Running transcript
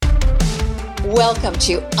Welcome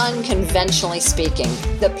to Unconventionally Speaking,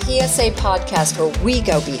 the PSA podcast where we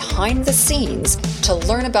go behind the scenes to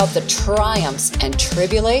learn about the triumphs and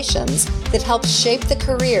tribulations that help shape the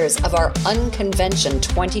careers of our Unconvention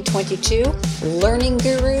 2022 learning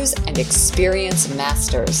gurus and experience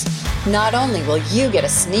masters. Not only will you get a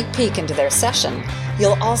sneak peek into their session,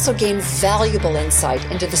 you'll also gain valuable insight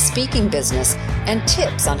into the speaking business and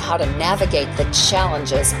tips on how to navigate the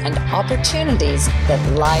challenges and opportunities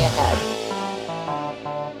that lie ahead.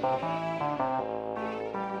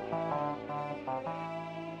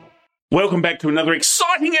 Welcome back to another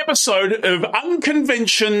exciting episode of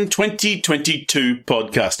Unconvention 2022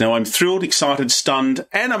 podcast. Now, I'm thrilled, excited, stunned,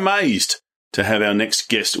 and amazed to have our next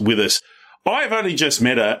guest with us. I've only just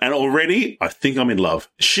met her, and already I think I'm in love.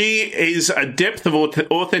 She is a depth of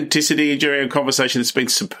authenticity during a conversation that's been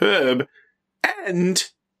superb, and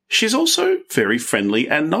she's also very friendly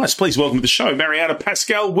and nice. Please welcome to the show, Marianna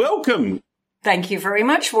Pascal. Welcome. Thank you very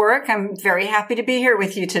much, Warwick. I'm very happy to be here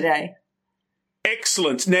with you today.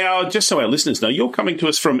 Excellent. Now, just so our listeners know, you're coming to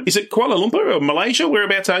us from, is it Kuala Lumpur or Malaysia?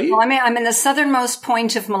 Whereabouts are you? Well, I'm in the southernmost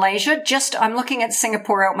point of Malaysia. I'm looking at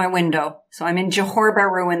Singapore out my window. So I'm in Johor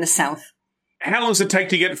Bahru in the south. How long does it take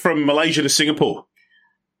to get from Malaysia to Singapore?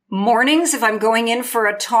 Mornings, if I'm going in for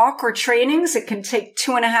a talk or trainings, it can take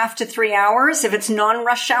 2.5 to 3 hours. If it's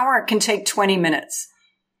non-rush hour, it can take 20 minutes.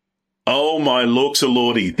 Oh, my lorks a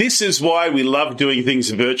lordy. This is why we love doing things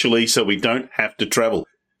virtually so we don't have to travel.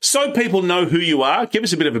 So people know who you are, give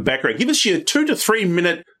us a bit of a background. Give us your 2 to 3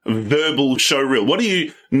 minute verbal show reel. What do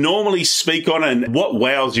you normally speak on and what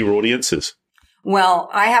wows your audiences? Well,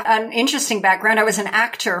 I have an interesting background. I was an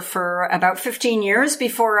actor for about 15 years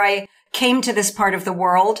before I came to this part of the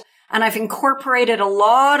world. And I've incorporated a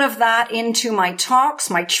lot of that into my talks,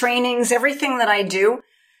 my trainings, everything that I do.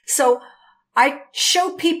 So I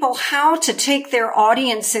show people how to take their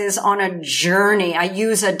audiences on a journey. I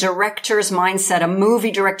use a director's mindset, a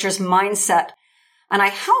movie director's mindset, and I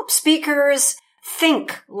help speakers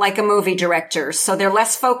think like a movie director. So they're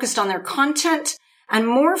less focused on their content and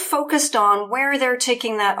more focused on where they're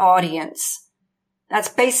taking that audience. That's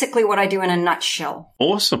basically what I do in a nutshell.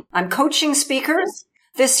 Awesome. I'm coaching speakers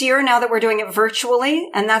this year now that we're doing it virtually,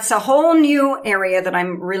 and that's a whole new area that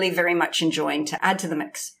I'm really very much enjoying to add to the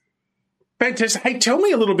mix. Fantastic. Hey, tell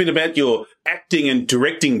me a little bit about your acting and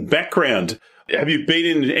directing background. Have you been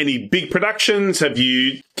in any big productions? Tell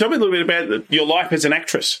me a little bit about your life as an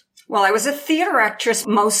actress. Well, I was a theater actress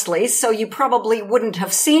mostly, so you probably wouldn't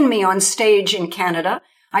have seen me on stage in Canada.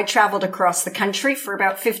 I traveled across the country for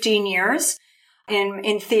about 15 years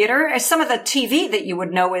in theater. Some of the TV that you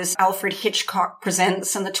would know is Alfred Hitchcock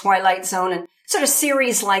Presents and The Twilight Zone and sort of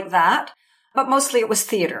series like that, but mostly it was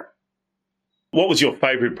theater. What was your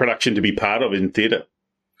favourite production to be part of in theatre?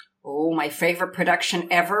 Oh, my favourite production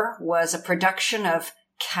ever was a production of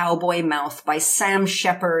Cowboy Mouth by Sam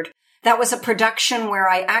Shepard. That was a production where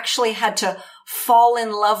I actually had to fall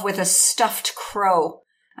in love with a stuffed crow.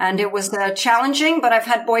 And it was challenging, but I've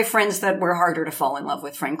had boyfriends that were harder to fall in love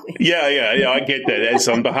with, frankly. Yeah, I get that. As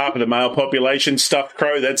on behalf of the male population, stuffed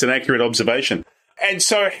crow, that's an accurate observation. And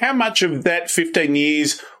so how much of that 15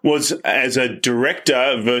 years was as a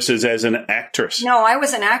director versus as an actress? No, I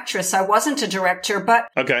was an actress. I wasn't a director. But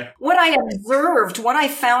What I observed, what I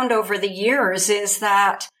found over the years is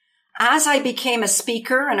that as I became a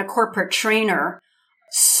speaker and a corporate trainer,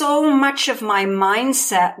 so much of my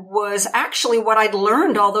mindset was actually what I'd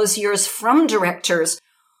learned all those years from directors.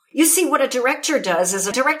 You see, what a director does is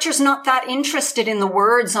a director's not that interested in the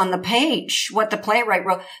words on the page, what the playwright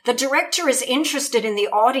wrote. The director is interested in the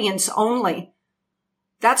audience only.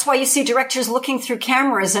 That's why you see directors looking through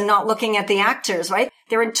cameras and not looking at the actors, right?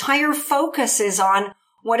 Their entire focus is on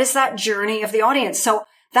what is that journey of the audience. So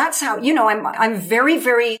that's how, I'm very,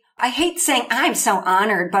 very, I hate saying I'm so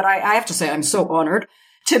honored, but I have to say I'm so honored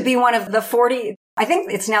to be one of the 40, I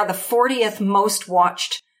think it's now the 40th most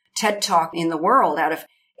watched TED Talk in the world out of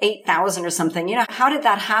 8,000 or something. How did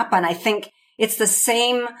that happen? I think it's the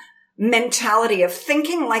same mentality of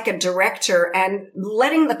thinking like a director and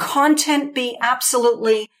letting the content be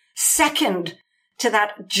absolutely second to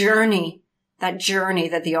that journey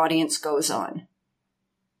that the audience goes on.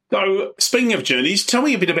 So speaking of journeys, tell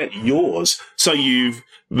me a bit about yours. So you've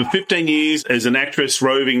 15 years as an actress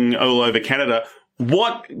roving all over Canada.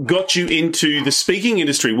 What got you into the speaking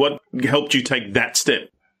industry? What helped you take that step?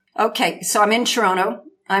 Okay, so I'm in Toronto.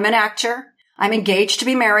 I'm an actor. I'm engaged to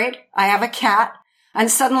be married. I have a cat. And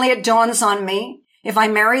suddenly it dawns on me, if I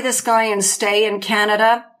marry this guy and stay in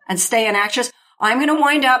Canada and stay an actress, I'm going to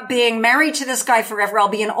wind up being married to this guy forever. I'll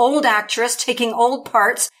be an old actress taking old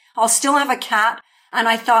parts. I'll still have a cat. And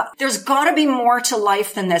I thought, there's got to be more to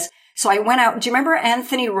life than this. So I went out. Do you remember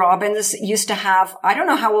Anthony Robbins used to have, I don't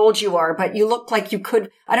know how old you are, but you look like you could,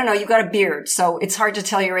 I don't know, you got a beard. So it's hard to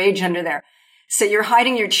tell your age under there. So you're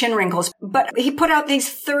hiding your chin wrinkles. But he put out these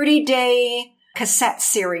 30-day cassette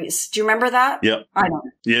series. Do you remember that? Yep. I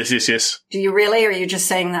don't. Yes. Do you really, or are you just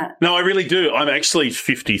saying that? No, I really do. I'm actually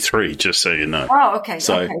 53, just so you know. Oh, okay.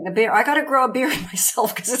 So. Okay. The beard. I got to grow a beard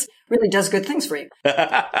myself because it really does good things for you.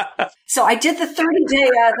 So I did the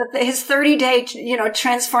 30-day, his 30-day,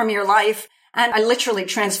 transform your life. And I literally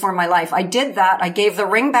transformed my life. I did that. I gave the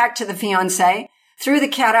ring back to the fiance, threw the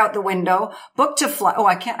cat out the window, booked a flight. Oh,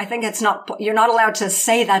 I can't, I think it's not, you're not allowed to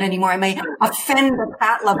say that anymore. I may offend the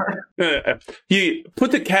cat lover. You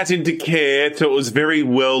put the cat into care so it was very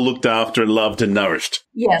well looked after and loved and nourished.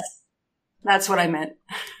 Yes, that's what I meant.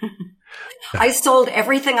 I sold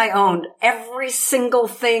everything I owned, every single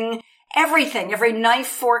thing, everything, every knife,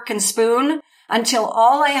 fork, and spoon until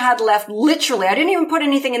all I had left, literally, I didn't even put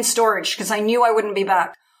anything in storage because I knew I wouldn't be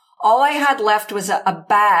back. All I had left was a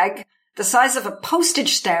bag the size of a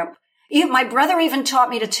postage stamp. My brother even taught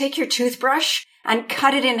me to take your toothbrush and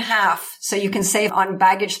cut it in half so you can save on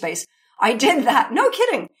baggage space. I did that. No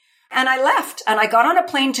kidding. And I left and I got on a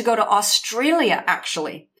plane to go to Australia,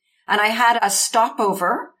 actually. And I had a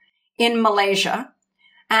stopover in Malaysia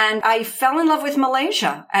and I fell in love with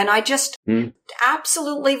Malaysia. And I just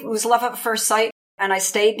absolutely was love at first sight. And I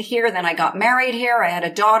stayed here. Then I got married here. I had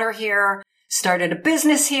a daughter here, started a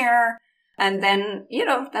business here. And then,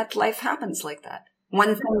 that life happens like that.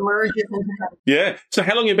 One thing merges into another. Yeah. So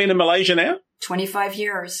how long have you been in Malaysia now? 25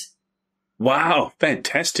 years. Wow.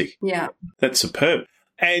 Fantastic. Yeah. That's superb.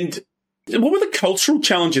 And what were the cultural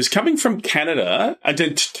challenges coming from Canada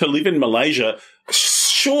and to live in Malaysia?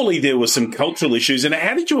 Surely there were some cultural issues. And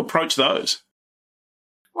how did you approach those?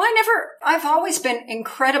 Well, I've always been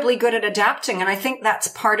incredibly good at adapting. And I think that's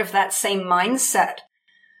part of that same mindset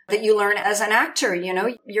that you learn as an actor.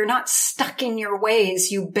 You're not stuck in your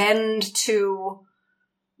ways. You bend.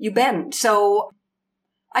 So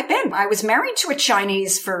I bend. I was married to a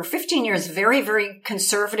Chinese for 15 years, very, very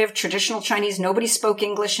conservative, traditional Chinese. Nobody spoke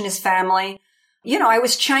English in his family. I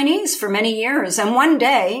was Chinese for many years. And one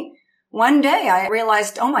day I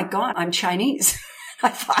realized, oh my God, I'm Chinese. I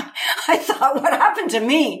thought, what happened to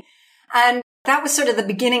me? And that was sort of the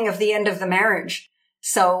beginning of the end of the marriage.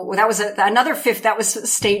 So that was that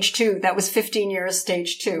was stage 2. That was 15 years,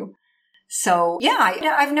 stage 2. So yeah,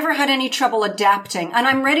 I've never had any trouble adapting, and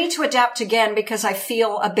I'm ready to adapt again because I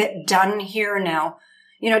feel a bit done here now.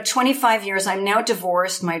 25 years, I'm now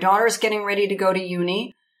divorced. My daughter's getting ready to go to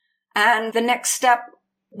uni, and the next step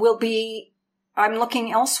will be I'm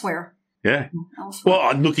looking elsewhere. Yeah. Well,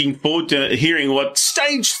 I'm looking forward to hearing what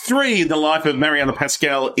stage 3 in the life of Marianna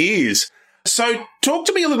Pascal is. So talk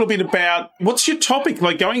to me a little bit about what's your topic?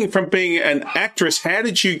 Like going from being an actress, how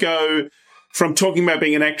did you go from talking about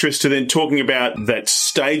being an actress to then talking about that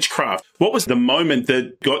stagecraft? What was the moment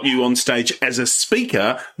that got you on stage as a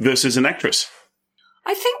speaker versus an actress?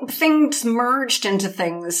 I think things merged into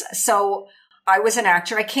things. So I was an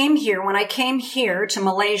actor. When I came here to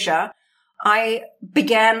Malaysia, I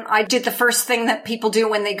did the first thing that people do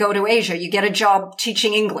when they go to Asia. You get a job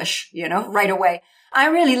teaching English, right away. I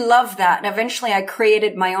really loved that. And eventually I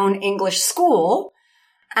created my own English school,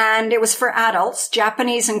 and it was for adults,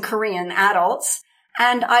 Japanese and Korean adults.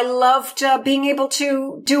 And I loved being able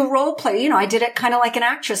to do role play. I did it kind of like an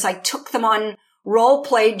actress. I took them on role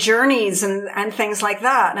play journeys and things like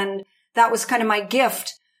that. And that was kind of my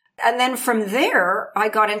gift. And then from there, I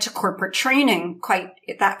got into corporate training.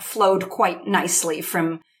 That flowed quite nicely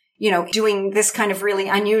from, doing this kind of really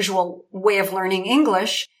unusual way of learning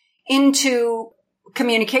English into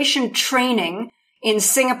communication training in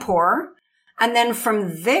Singapore. And then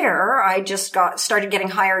from there, I just started getting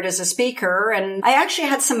hired as a speaker. And I actually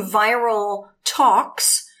had some viral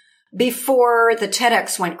talks before the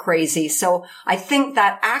TEDx went crazy. So I think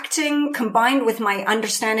that acting combined with my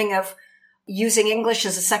understanding of using English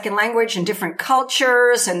as a second language in different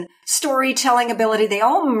cultures and storytelling ability, they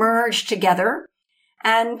all merged together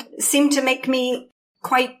and seemed to make me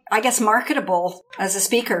quite, marketable as a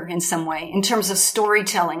speaker in some way in terms of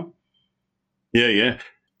storytelling. Yeah.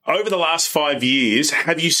 Over the last 5 years,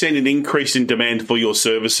 have you seen an increase in demand for your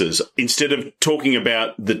services instead of talking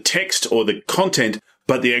about the text or the content,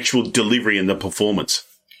 but the actual delivery and the performance?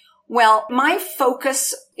 Well, my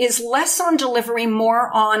focus is less on delivery, more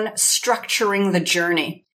on structuring the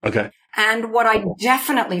journey. Okay. And what I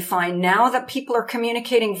definitely find now that people are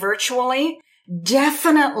communicating virtually,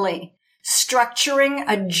 definitely structuring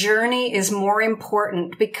a journey is more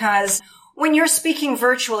important, because when you're speaking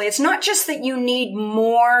virtually, it's not just that you need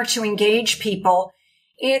more to engage people.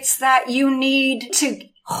 It's that you need to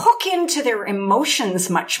hook into their emotions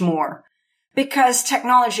much more, because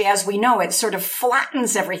technology, as we know, it sort of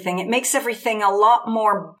flattens everything. It makes everything a lot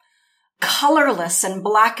more colorless and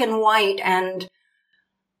black and white. And,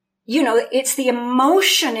 you know, it's the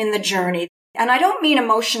emotion in the journey. And I don't mean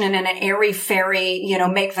emotion in an airy-fairy, you know,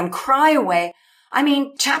 make them cry away. I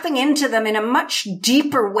mean, tapping into them in a much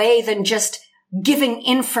deeper way than just giving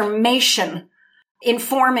information,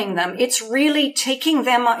 informing them. It's really taking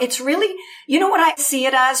them, it's really, you know what I see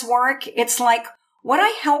it as, Warwick? It's like what I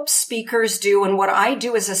help speakers do and what I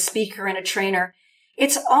do as a speaker and a trainer.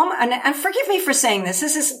 It's all, and forgive me for saying this.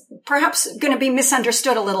 This is perhaps going to be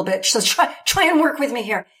misunderstood a little bit. So try and work with me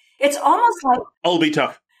here. It's almost like, I'll be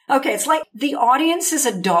tough. Okay. It's like the audience is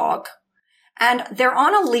a dog and they're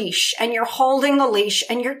on a leash and you're holding the leash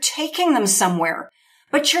and you're taking them somewhere,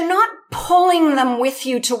 but you're not pulling them with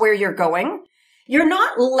you to where you're going. You're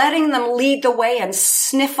not letting them lead the way and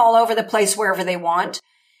sniff all over the place wherever they want.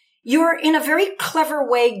 You're in a very clever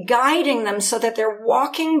way guiding them so that they're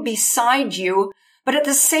walking beside you, but at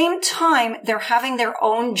the same time, they're having their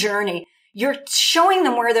own journey. You're showing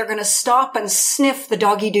them where they're going to stop and sniff the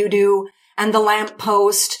doggy doo-doo and the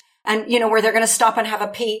lamppost and, you know, where they're going to stop and have a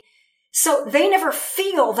pee. So they never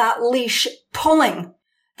feel that leash pulling.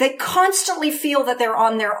 They constantly feel that they're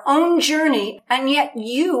on their own journey, and yet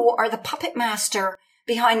you are the puppet master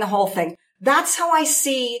behind the whole thing. That's how I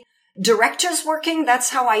see directors working. That's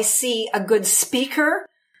how I see a good speaker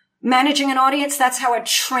managing an audience. That's how a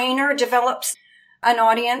trainer develops an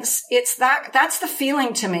audience. That's the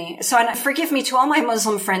feeling to me. So, and forgive me to all my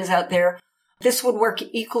Muslim friends out there, this would work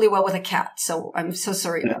equally well with a cat. So I'm so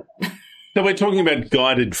sorry about it. So we're talking about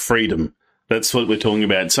guided freedom. That's what we're talking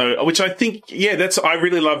about. So, which I think, I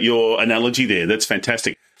really love your analogy there. That's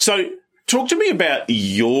fantastic. So talk to me about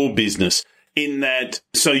your business in that,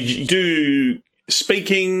 so you do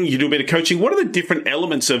speaking, you do a bit of coaching. What are the different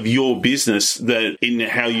elements of your business that in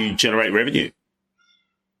how you generate revenue?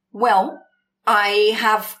 Well, I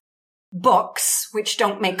have books, which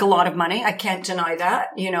don't make a lot of money. I can't deny that.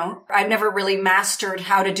 You know, I've never really mastered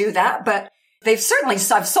how to do that, but I've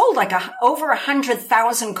sold like over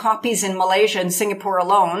 100,000 copies in Malaysia and Singapore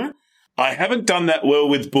alone. I haven't done that well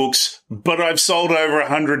with books, but I've sold over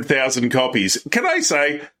 100,000 copies. Can I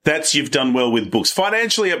say you've done well with books?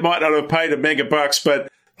 Financially, it might not have paid a mega bucks,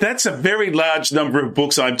 but that's a very large number of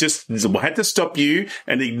books. I've just had to stop you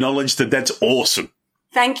and acknowledge that that's awesome.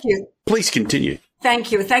 Thank you. Please continue.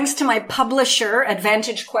 Thank you. Thanks to my publisher,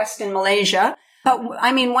 Advantage Quest in Malaysia. But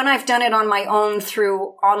I mean, when I've done it on my own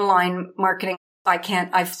through online marketing, I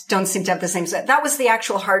don't seem to have the same set. That was the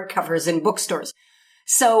actual hardcovers in bookstores.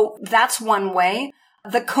 So that's one way.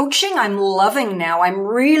 The coaching I'm loving now. I'm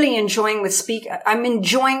really enjoying I'm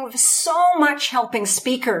enjoying so much helping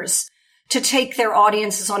speakers to take their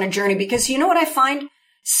audiences on a journey, because you know what I find?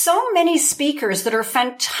 So many speakers that are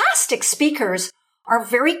fantastic speakers are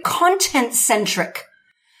very content centric.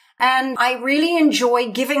 And I really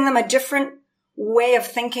enjoy giving them a different way of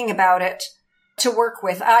thinking about it to work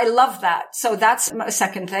with. I love that. So that's a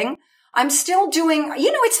second thing. I'm still doing,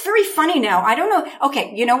 you know, it's very funny now. I don't know.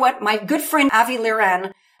 Okay. You know what? My good friend Avi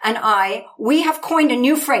Liran and we have coined a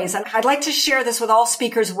new phrase, and I'd like to share this with all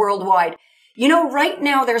speakers worldwide. You know, right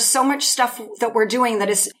now there's so much stuff that we're doing that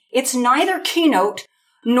it's neither keynote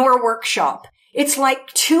nor workshop. It's like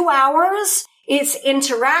 2 hours. It's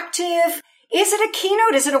interactive. Is it a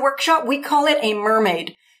keynote? Is it a workshop? We call it a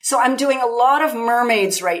mermaid. So I'm doing a lot of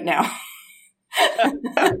mermaids right now.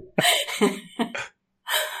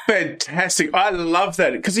 Fantastic. I love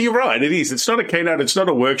that, because you're right. It is. It's not a keynote. It's not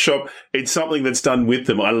a workshop. It's something that's done with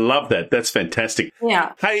them. I love that. That's fantastic.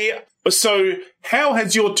 Yeah. Hey, so how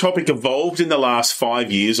has your topic evolved in the last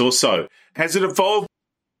 5 years or so? Has it evolved?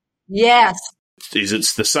 Yes. Is it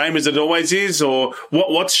the same as it always is, or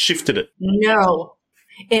what's shifted it? No,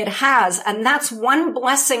 it has. And that's one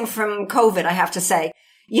blessing from COVID, I have to say.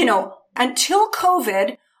 You know, until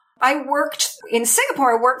COVID, I worked in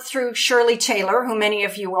Singapore. I worked through Shirley Taylor, who many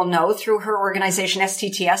of you will know, through her organization,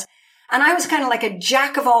 STTS. And I was kind of like a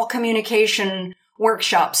jack of all communication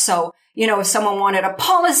workshops. So, you know, if someone wanted a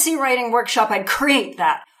policy writing workshop, I'd create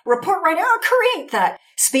that. Report writing, I'll create that.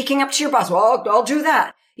 Speaking up to your boss, well, I'll do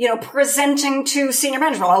that. You know, presenting to senior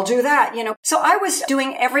management, I'll do that. You know, so I was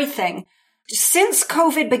doing everything. Since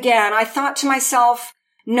COVID began, I thought to myself,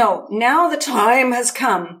 no, now the time has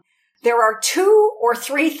come. There are 2 or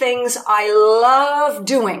 3 things I love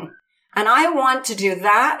doing, and I want to do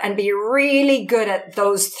that and be really good at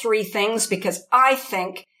those 3 things, because I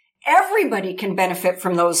think everybody can benefit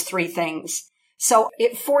from those 3 things. So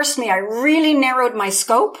it forced me. I really narrowed my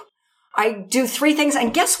scope. I do 3 things,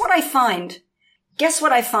 and guess what I find? guess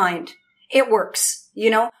what I find? It works,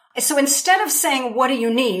 So instead of saying, what do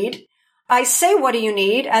you need? I say, what do you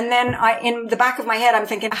need? And then in the back of my head, I'm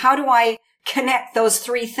thinking, how do I connect those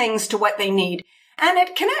three things to what they need? And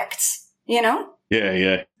it connects, Yeah.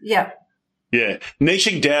 Yeah.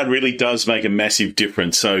 Niching down really does make a massive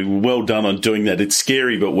difference. So well done on doing that. It's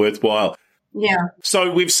scary, but worthwhile. Yeah.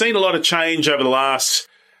 So we've seen a lot of change over the last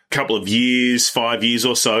couple of years, 5 years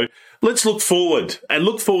or so. Let's look forward,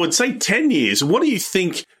 say 10 years. What do you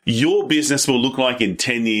think your business will look like in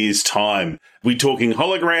 10 years' time? We talking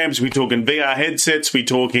holograms? We talking VR headsets? We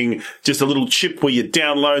talking just a little chip where you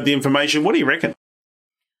download the information? What do you reckon?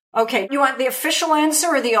 Okay. You want the official answer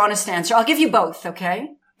or the honest answer? I'll give you both, okay?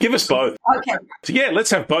 Give us both. Okay. So yeah, let's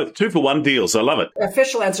have both. 2-for-1 deals. I love it.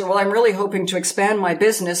 Official answer. Well, I'm really hoping to expand my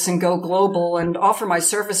business and go global and offer my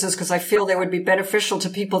services because I feel they would be beneficial to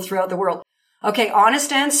people throughout the world. Okay.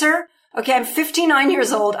 Honest answer. Okay. I'm 59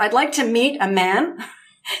 years old. I'd like to meet a man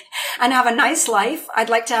and have a nice life. I'd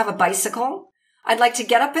like to have a bicycle. I'd like to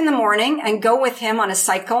get up in the morning and go with him on a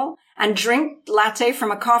cycle and drink latte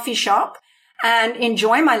from a coffee shop and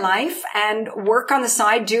enjoy my life and work on the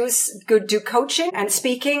side, do coaching and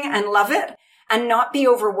speaking and love it and not be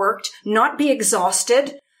overworked, not be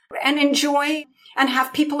exhausted and enjoy and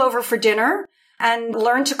have people over for dinner and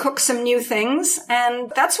learn to cook some new things.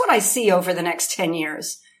 And that's what I see over the next 10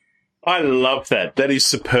 years. I love that. That is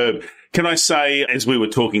superb. Can I say, as we were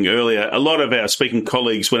talking earlier, a lot of our speaking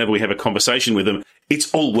colleagues, whenever we have a conversation with them,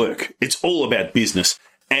 it's all work. It's all about business.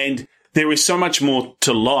 And there is so much more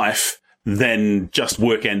to life than just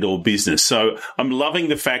work and or business. So I'm loving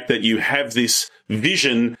the fact that you have this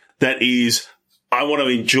vision that is, I want to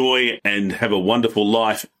enjoy and have a wonderful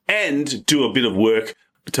life and do a bit of work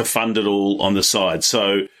to fund it all on the side.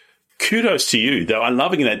 So kudos to you, though. I'm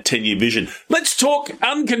loving that 10-year vision. Let's talk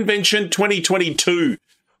Unconvention 2022.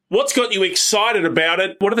 What's got you excited about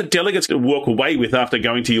it? What are the delegates going to walk away with after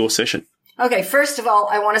going to your session? Okay, first of all,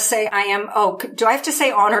 I want to say do I have to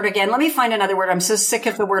say honored again? Let me find another word. I'm so sick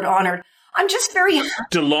of the word honored. I'm just very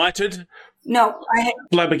delighted. No,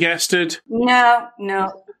 flabbergasted. No.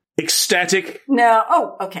 Ecstatic. No.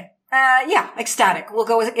 Oh, okay. Ecstatic. We'll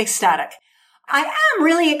go with ecstatic. I am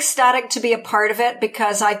really ecstatic to be a part of it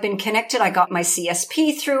because I've been connected. I got my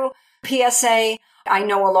CSP through PSA. I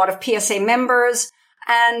know a lot of PSA members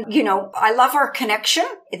and, I love our connection,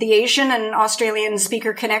 the Asian and Australian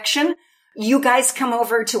speaker connection. You guys come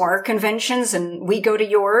over to our conventions and we go to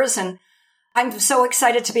yours, and I'm so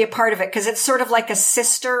excited to be a part of it because it's sort of like a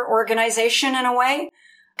sister organization in a way,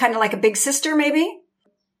 kind of like a big sister maybe.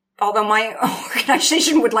 Although my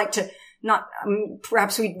organization would like to not,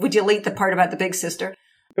 perhaps we would delete the part about the big sister.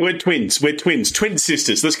 We're twins, twin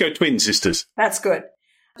sisters. Let's go twin sisters. That's good.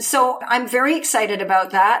 So I'm very excited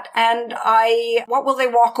about that. And what will they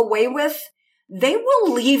walk away with? They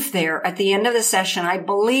will leave there at the end of the session. I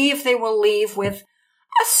believe they will leave with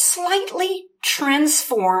a slightly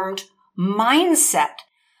transformed mindset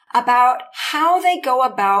about how they go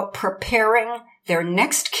about preparing their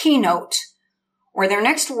next keynote or their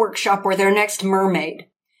next workshop or their next mermaid.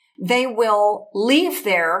 They will leave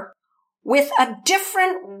there with a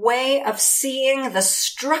different way of seeing the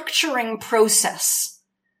structuring process.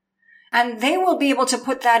 And they will be able to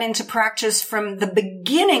put that into practice from the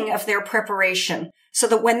beginning of their preparation so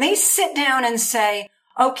that when they sit down and say,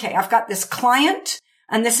 okay, I've got this client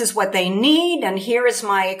and this is what they need and here is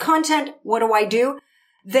my content, what do I do?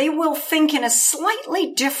 They will think in a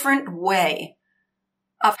slightly different way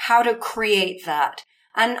of how to create that.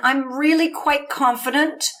 And I'm really quite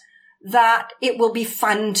confident that it will be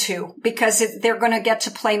fun too, because they're going to get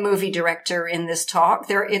to play movie director in this talk.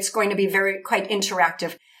 It's going to be quite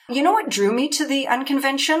interactive. You know what drew me to the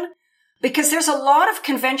Unconvention? Because there's a lot of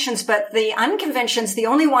conventions, but the Unconvention's the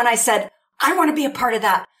only one I said, I want to be a part of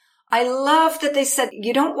that. I love that they said,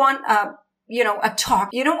 you don't want a talk.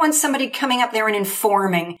 You don't want somebody coming up there and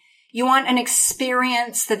informing. You want an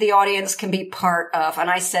experience that the audience can be part of. And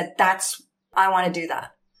I said, I want to do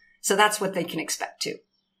that. So that's what they can expect too.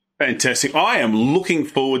 Fantastic. I am looking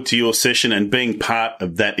forward to your session and being part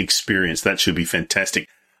of that experience. That should be fantastic.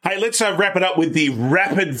 Hey, let's wrap it up with the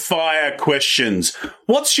rapid fire questions.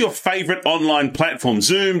 What's your favorite online platform?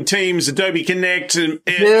 Zoom, Teams, Adobe Connect? Zoom.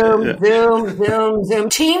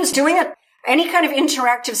 Teams, doing any kind of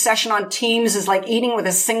interactive session on Teams is like eating with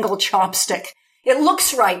a single chopstick. It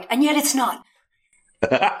looks right, and yet it's not.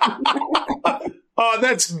 Oh,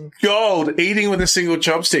 that's gold. Eating with a single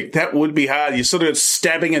chopstick. That would be hard. You're sort of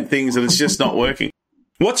stabbing at things and it's just not working.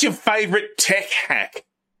 What's your favorite tech hack?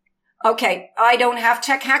 Okay, I don't have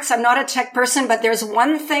tech hacks. I'm not a tech person, but there's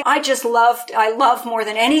one thing I love more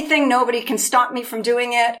than anything. Nobody can stop me from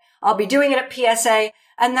doing it. I'll be doing it at PSA,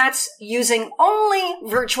 and that's using only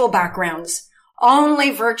virtual backgrounds. Only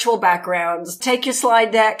virtual backgrounds. Take your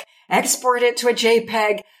slide deck, export it to a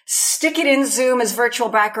JPEG, stick it in Zoom as virtual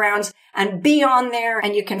backgrounds, and be on there,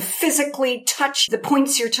 and you can physically touch the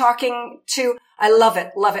points you're talking to. I love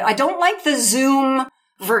it. Love it. I don't like the Zoom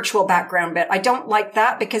virtual background bit. I don't like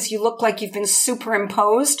that because you look like you've been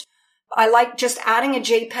superimposed. I like just adding a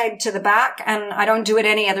JPEG to the back, and I don't do it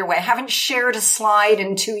any other way. I haven't shared a slide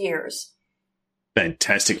in 2 years.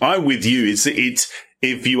 Fantastic. I'm with you. It's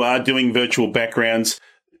if you are doing virtual backgrounds,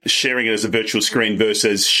 sharing it as a virtual screen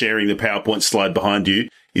versus sharing the PowerPoint slide behind you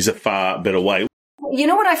is a far better way. You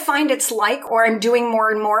know what I find it's like, or I'm doing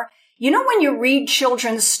more and more? You know when you read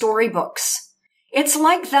children's storybooks? It's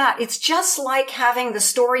like that. It's just like having the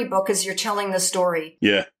storybook as you're telling the story.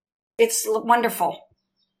 Yeah. It's wonderful.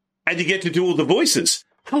 And you get to do all the voices.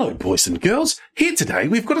 Hello, boys and girls. Here today,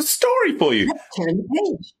 we've got a story for you. Turn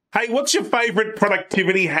the page. Hey, what's your favorite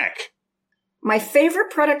productivity hack? My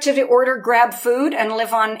favorite productivity, grab food and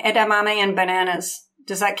live on edamame and bananas.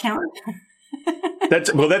 Does that count?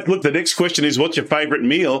 Look, the next question is, what's your favorite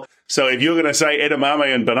meal? So if you're going to say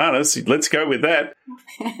edamame and bananas, let's go with that.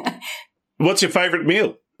 What's your favorite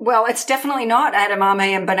meal? Well, it's definitely not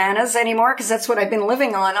edamame and bananas anymore because that's what I've been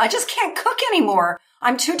living on. I just can't cook anymore.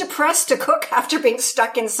 I'm too depressed to cook after being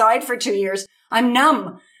stuck inside for 2 years. I'm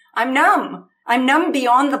numb. I'm numb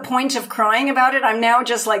beyond the point of crying about it. I'm now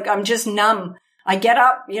just I'm just numb. I get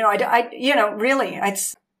up, really,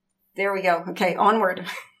 there we go. Okay, onward.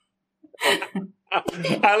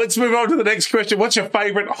 Let's move on to the next question. What's your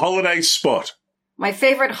favorite holiday spot? My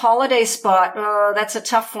favorite holiday spot? That's a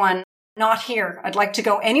tough one. Not here. I'd like to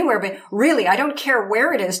go anywhere, but really, I don't care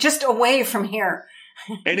where it is, just away from here.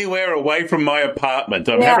 Anywhere away from my apartment.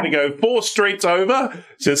 I'm happy to go 4 streets over,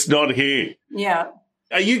 just not here. Yeah.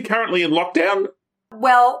 Are you currently in lockdown?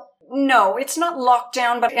 Well, no, it's not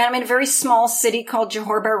lockdown, but I'm in a very small city called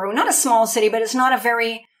Johor Bahru. Not a small city, but it's not a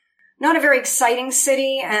very exciting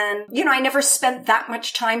city. And, I never spent that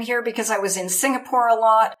much time here because I was in Singapore a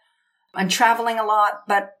lot. I'm traveling a lot,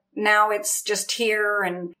 but now it's just here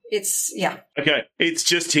and Okay, it's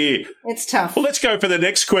just here. It's tough. Well, let's go for the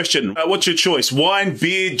next question. What's your choice? Wine,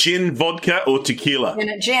 beer, gin, vodka, or tequila?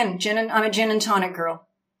 Gin. I'm a gin and tonic girl.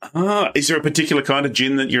 Is there a particular kind of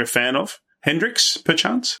gin that you're a fan of? Hendrix,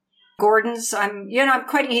 perchance? Gordon's. I'm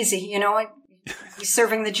quite easy. He's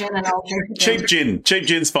serving the gin and I'll drink the gin. Cheap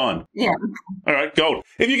gin's fine. Yeah. All right, gold.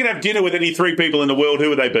 If you could have dinner with any 3 people in the world, who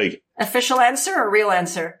would they be? Official answer or real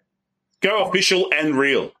answer? Go official and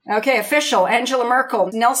real. Okay, official. Angela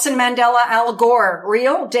Merkel, Nelson Mandela, Al Gore.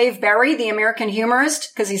 Real, Dave Barry, the American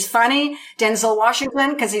humorist, because he's funny. Denzel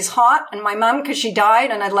Washington, because he's hot. And my mum, because she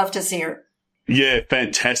died, and I'd love to see her. Yeah,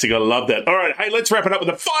 fantastic. I love that. All right, hey, let's wrap it up with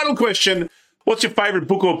the final question. What's your favorite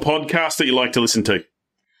book or podcast that you like to listen to?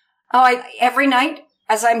 Every night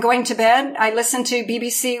as I'm going to bed, I listen to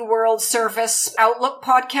BBC World Service Outlook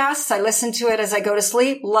podcasts. I listen to it as I go to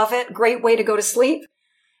sleep. Love it. Great way to go to sleep.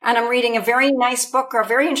 And I'm reading a very nice book, or a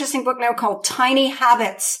very interesting book now called Tiny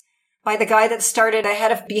Habits by the guy that started a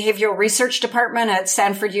head of behavioral research department at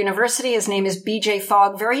Stanford University. His name is BJ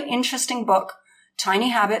Fogg. Very interesting book. Tiny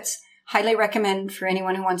Habits. Highly recommend for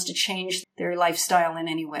anyone who wants to change their lifestyle in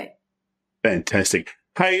any way. Fantastic.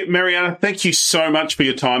 Hey, Marianna, thank you so much for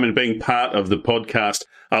your time and being part of the podcast.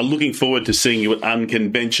 Looking forward to seeing you at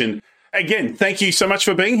Unconvention. Again, thank you so much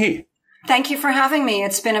for being here. Thank you for having me.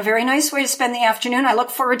 It's been a very nice way to spend the afternoon. I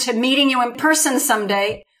look forward to meeting you in person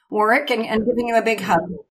someday, Warwick, and giving you a big hug.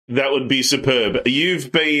 That would be superb.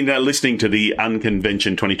 You've been listening to the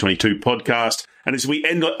Unconvention 2022 podcast. And as we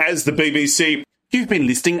end as the BBC, you've been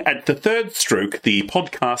listening at the third stroke, the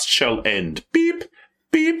podcast shall end. Beep,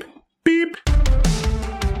 beep, beep.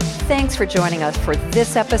 Thanks for joining us for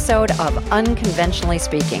this episode of Unconventionally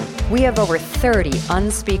Speaking. We have over 30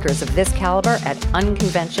 unspeakers of this caliber at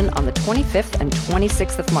Unconvention on the 25th and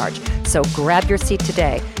 26th of March. So grab your seat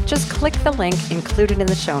today. Just click the link included in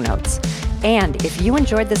the show notes. And if you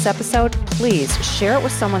enjoyed this episode, please share it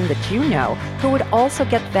with someone that you know who would also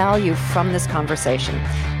get value from this conversation.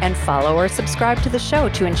 And follow or subscribe to the show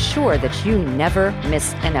to ensure that you never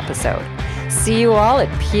miss an episode. See you all at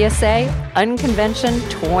PSA Unconvention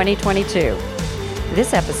 2022.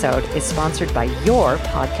 This episode is sponsored by your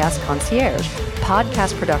Podcast Concierge,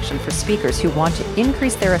 podcast production for speakers who want to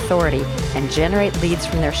increase their authority and generate leads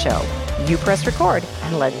from their show. You press record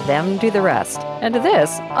and let them do the rest. And to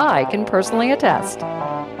this, I can personally attest.